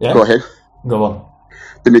 Yeah? Go ahead. Go on.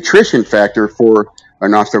 The nutrition factor for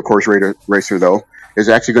an obstacle course racer, though, is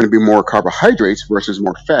actually going to be more carbohydrates versus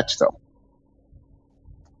more fats, though.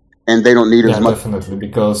 And they don't need as much. Definitely,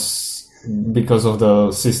 because of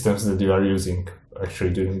the systems that you are using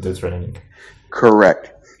actually during the training.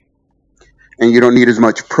 Correct. And you don't need as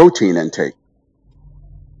much protein intake.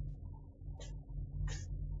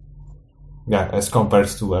 Yeah, as compared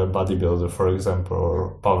to a bodybuilder, for example,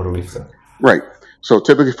 or powerlifter. Right. So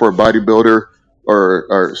typically for a bodybuilder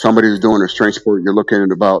or somebody who's doing a strength sport, you're looking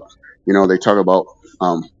at about, they talk about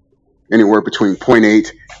anywhere between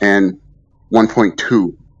 0.8 and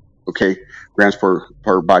 1.2, grams per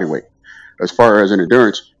body weight. As far as an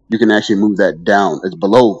endurance, you can actually move that down. It's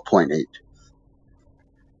below 0.8.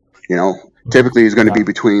 Typically it's going to be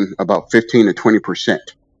between about 15 to 20%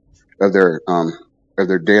 of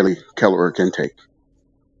their daily caloric intake.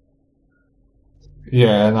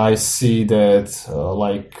 Yeah, and I see that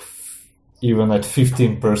like even at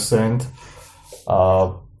 15%,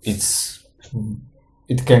 it's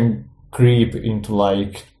it can creep into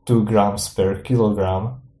like 2 grams per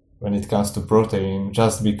kilogram when it comes to protein,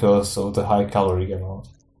 just because of the high calorie amount.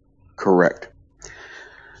 Correct.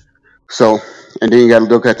 So, and then you got to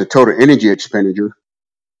look at the total energy expenditure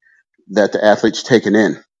that the athlete's taking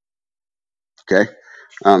in. Okay.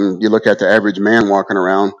 You look at the average man walking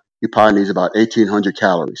around, he probably needs about 1,800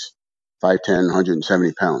 calories, 5'10",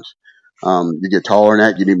 170 pounds. You get taller than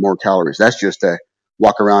that, you need more calories. That's just to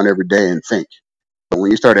walk around every day and think. But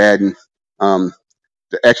when you start adding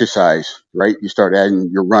the exercise, right? You start adding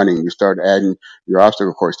your running, you start adding your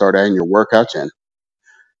obstacle course, start adding your workouts in.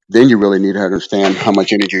 Then you really need to understand how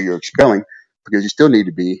much energy you're expelling, because you still need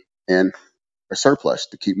to be in a surplus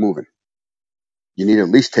to keep moving. You need to at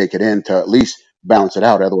least take it in to at least balance it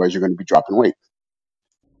out. Otherwise, you're going to be dropping weight.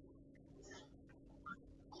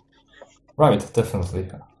 Right, definitely.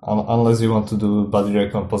 Unless you want to do body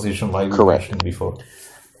recomposition like we Correct. mentioned before.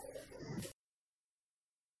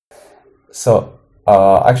 So,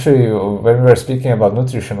 actually, when we were speaking about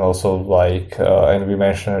nutrition, also and we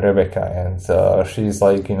mentioned Rebecca, and she's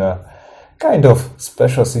like in a kind of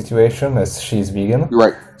special situation as she's vegan.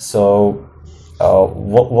 Right. So,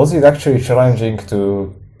 was it actually challenging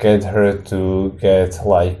to get her to get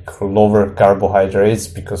like lower carbohydrates,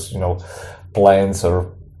 because plants are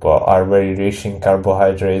very rich in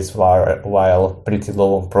carbohydrates while pretty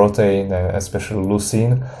low on protein and especially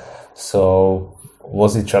leucine. So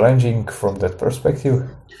was it challenging from that perspective?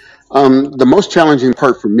 The most challenging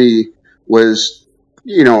part for me was,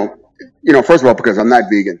 first of all, because I'm not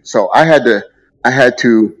vegan, so I had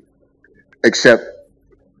to accept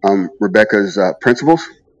Rebecca's principles,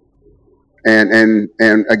 and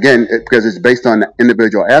again, because it's based on the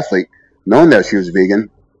individual athlete, knowing that she was vegan,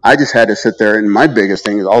 I just had to sit there, and my biggest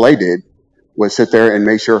thing is all I did was sit there and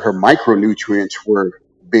make sure her micronutrients were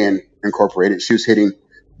being incorporated. She was hitting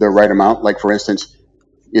the right amount. Like, for instance,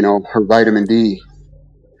 her vitamin D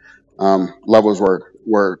levels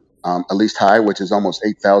were at least high, which is almost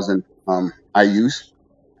 8,000 IU's.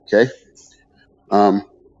 Okay. I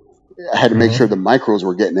had to make sure the micros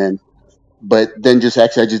were getting in, but then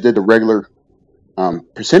I just did the regular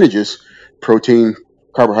percentages: protein,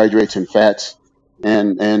 carbohydrates, and fats,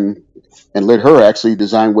 and let her actually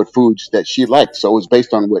design what foods that she liked. So it was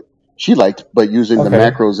based on what she liked, but using the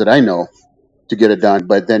macros that I know to get it done,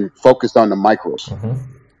 but then focused on the macros.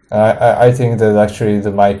 I think that actually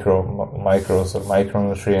the micros or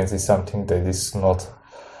micronutrients is something that is not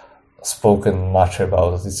spoken much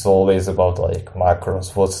about. It's always about like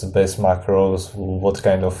macros. What's the best macros? What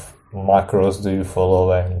kind of macros do you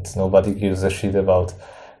follow? And nobody gives a shit about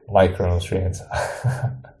micronutrients.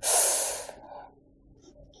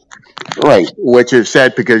 Right, which is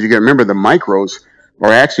sad, because you got to remember the micros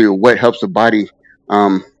are actually what helps the body,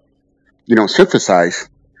 synthesize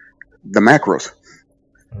the macros.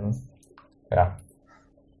 Yeah.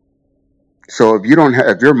 So if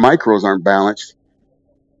your macros aren't balanced,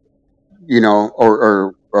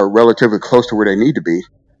 or relatively close to where they need to be,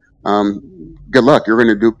 good luck. You're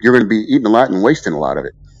going to be eating a lot and wasting a lot of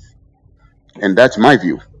it. And that's my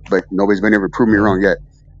view, but nobody's been able to prove me wrong yet.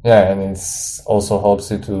 Yeah, and it also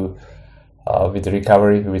helps you to with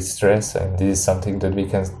recovery, with stress, and this is something that we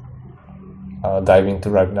can dive into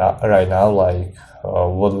right now. Like,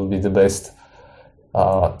 what will be the best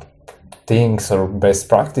things or best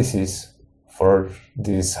practices for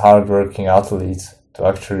these hardworking athletes to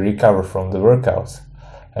actually recover from the workouts?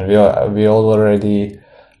 And we already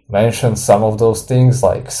mentioned some of those things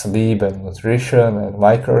like sleep and nutrition and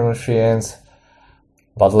micronutrients,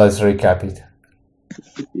 but let's recap it.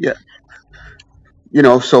 Yeah.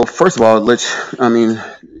 So first of all, let's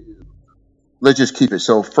just keep it.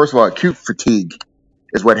 So first of all, acute fatigue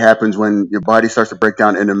is what happens when your body starts to break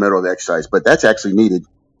down in the middle of the exercise, but that's actually needed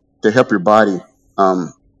to help your body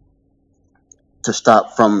to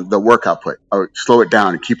stop from the work output, or slow it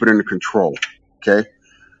down and keep it under control. Okay.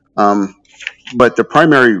 But the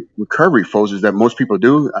primary recovery poses that most people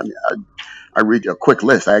do, I read a quick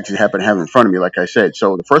list. I actually happen to have it in front of me, like I said.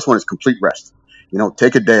 So the first one is complete rest.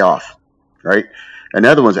 Take a day off, right?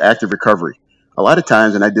 Another one's active recovery. A lot of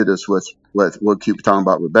times, and I did this with we'll keep talking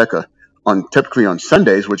about Rebecca, typically on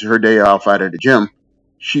Sundays, which is her day off out of the gym,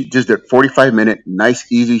 she just did 45-minute, nice,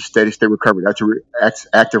 easy, steady state recovery. That's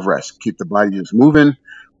active rest. Keep the body just moving,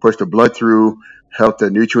 push the blood through, help the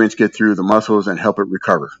nutrients get through the muscles, and help it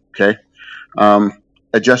recover. Okay.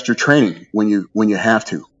 Adjust your training when you have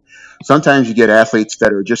to. Sometimes you get athletes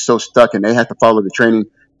that are just so stuck and they have to follow the training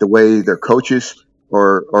the way their coaches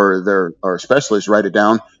or their specialists write it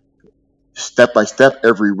down. step by step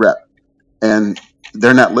every rep. And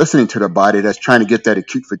they're not listening to the body that's trying to get that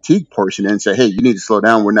acute fatigue portion in and say, hey, you need to slow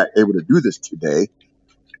down. We're not able to do this today.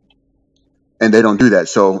 And they don't do that.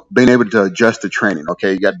 So being able to adjust the training,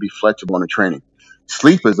 okay, you got to be flexible in the training.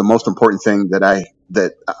 Sleep is the most important thing that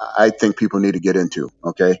I think people need to get into.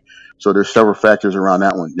 Okay, so there's several factors around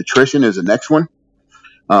that one. Nutrition is the next one.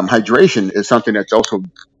 Hydration is something that's also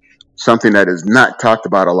something that is not talked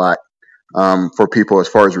about a lot for people as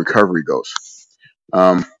far as recovery goes.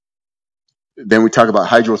 Um, then we talk about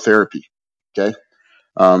hydrotherapy. Okay,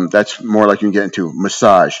 that's more like you can get into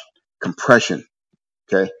massage, compression.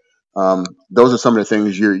 Okay, those are some of the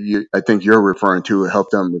things I think you're referring to help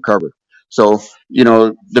them recover. So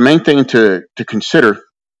the main thing to consider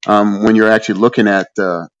when you're actually looking at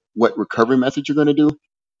what recovery methods you're going to do,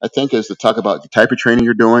 I think, is to talk about the type of training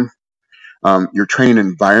you're doing, your training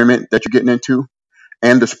environment that you're getting into,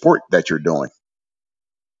 and the sport that you're doing.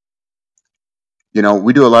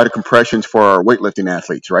 We do a lot of compressions for our weightlifting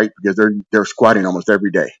athletes, right? Because they're squatting almost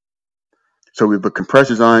every day. So we put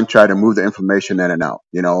compressors on, try to move the inflammation in and out.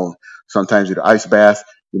 Sometimes you do ice bath.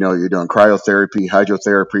 You're doing cryotherapy,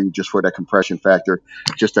 hydrotherapy, just for that compression factor,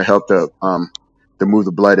 just to help to move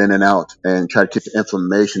the blood in and out and try to keep the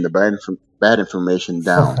inflammation, the bad inflammation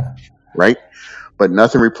down, right? But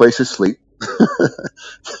nothing replaces sleep.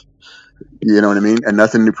 You know what I mean? And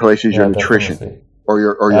nothing replaces your nutrition. Definitely. or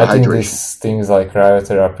your I hydration. think these things like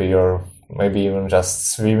cryotherapy or maybe even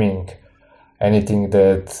just swimming, anything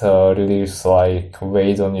that relieves like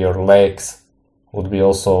weight on your legs would be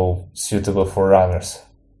also suitable for runners.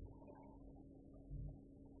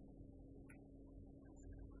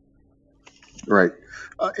 Right.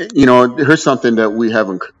 Here's something that we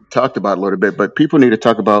haven't talked about a little bit, but people need to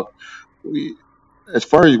talk about. As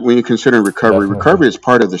far as when you consider recovery, Definitely. recovery is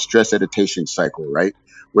part of the stress adaptation cycle, right?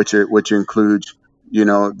 Which includes,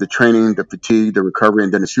 the training, the fatigue, the recovery,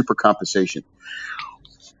 and then the super compensation.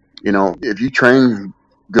 If you train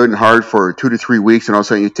good and hard for 2 to 3 weeks, and all of a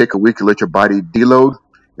sudden you take a week to let your body deload,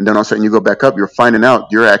 and then all of a sudden you go back up, you're finding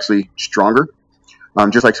out you're actually stronger.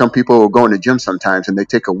 Just like some people will go in the gym sometimes and they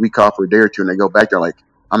take a week off or a day or two and they go back, they're like,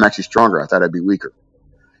 I'm actually stronger. I thought I'd be weaker.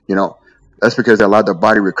 That's because they allowed the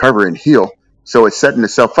body recover and heal. So it's setting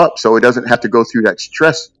itself up so it doesn't have to go through that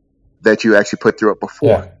stress that you actually put through it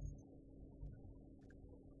before.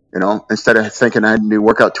 Yeah. Instead of thinking I need to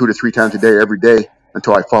work out 2 to 3 times a day every day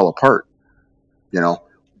until I fall apart,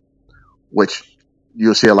 which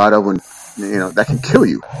you'll see a lot of when, that can kill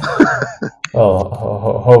you. Well,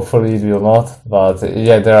 hopefully it will not, but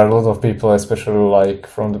yeah, there are a lot of people, especially like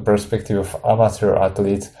from the perspective of amateur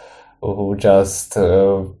athletes, who just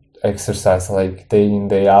exercise like day in,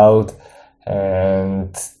 day out,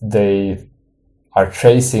 and they are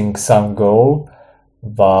chasing some goal,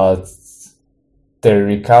 but their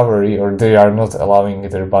recovery, or they are not allowing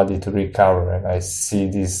their body to recover, and I see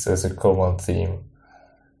this as a common theme.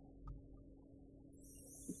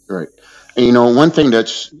 Right. And one thing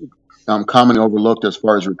that's commonly overlooked as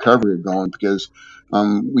far as recovery going, because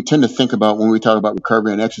we tend to think about when we talk about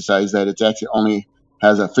recovery and exercise that it's actually only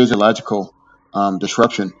has a physiological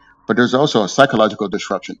disruption, but there's also a psychological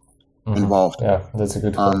disruption involved. Yeah, that's a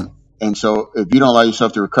good point. And so if you don't allow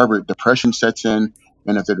yourself to recover, depression sets in.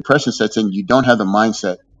 And if the depression sets in, you don't have the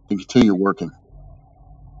mindset to continue working.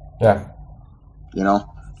 Yeah.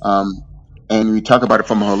 And we talk about it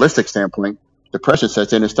from a holistic standpoint. Depression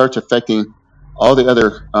sets in, it starts affecting all the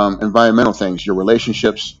other environmental things, your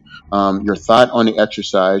relationships, your thought on the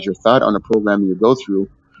exercise, your thought on the program you go through.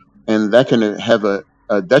 And that can have a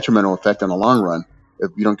detrimental effect in the long run if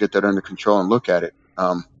you don't get that under control and look at it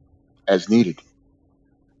as needed.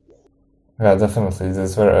 Yeah, definitely.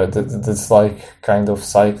 That's like kind of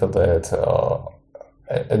cycle that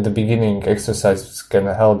at the beginning exercises can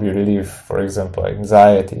help you relieve, for example,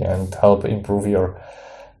 anxiety and help improve your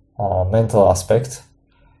mental aspect.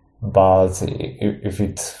 But if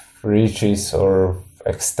it reaches or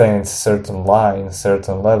extends certain line,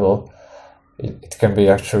 certain level, it can be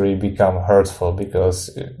actually become hurtful because,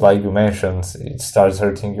 like you mentioned, it starts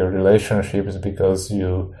hurting your relationships because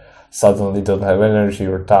you suddenly don't have energy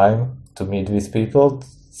or time to meet with people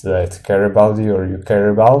that care about you or you care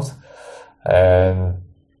about. And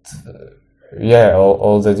yeah,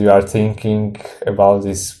 all that you are thinking about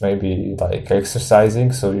is maybe like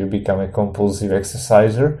exercising, so you become a compulsive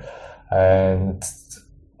exerciser and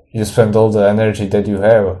you spend all the energy that you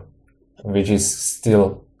have, which is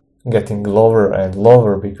still getting lower and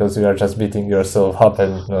lower because you are just beating yourself up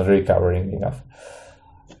and not recovering enough.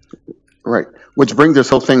 Right. Which brings this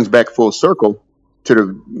whole thing back full circle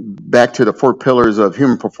back to the 4 pillars of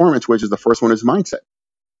human performance, which is the first one is mindset.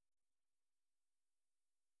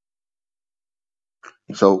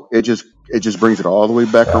 So it just brings it all the way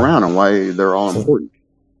back Yeah. around on why they're all important.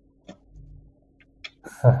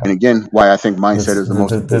 And again, why I think mindset is the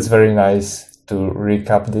most That's important. very nice to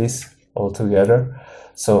recap this all together.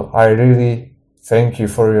 So I really thank you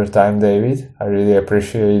for your time, David. I really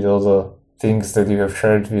appreciate all the things that you have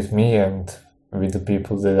shared with me and with the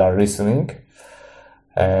people that are listening.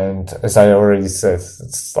 And as I already said,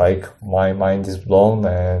 it's like my mind is blown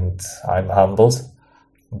and I'm humbled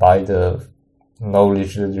by the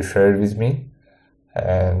knowledge that you shared with me.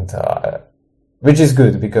 And which is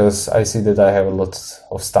good because I see that I have a lot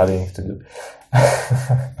of studying to do.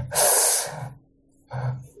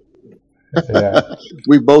 Yeah.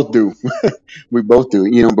 We both do. We both do.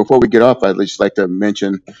 Before we get off, I'd just like to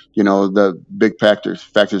mention, the big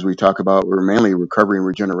factors we talk about were mainly recovery and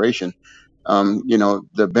regeneration.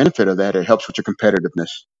 The benefit of that, it helps with your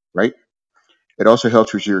competitiveness, right? It also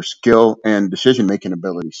helps with your skill and decision making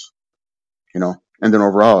abilities, and then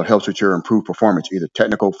overall, it helps with your improved performance, either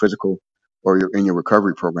technical, physical, or in your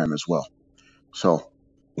recovery program as well. So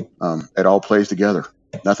it all plays together.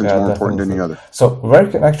 Nothing's more important than the Definitely. other. So where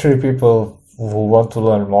can actually people who want to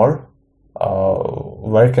learn more,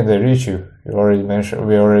 where can they reach you? We already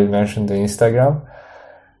mentioned the Instagram.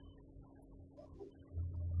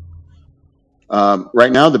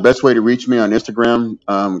 Right now, the best way to reach me on Instagram,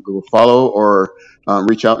 go follow or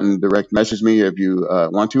reach out and direct message me if you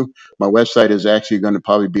want to. My website is actually going to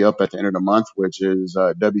probably be up at the end of the month, which is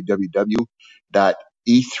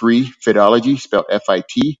www.e3fitology, spelled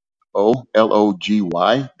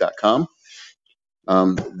FITOLOGY.com.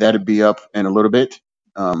 That'll be up in a little bit,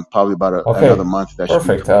 probably about another Okay, month. That should be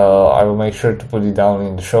perfect. cool. I will make sure to put it down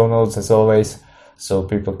in the show notes as always, so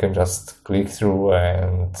people can just click through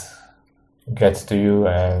and get to you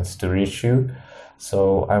and to reach you.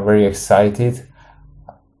 So I'm very excited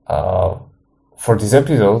for this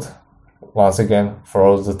episode. Once again, for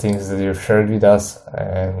all the things that you've shared with us,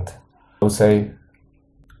 and I will say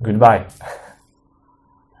goodbye.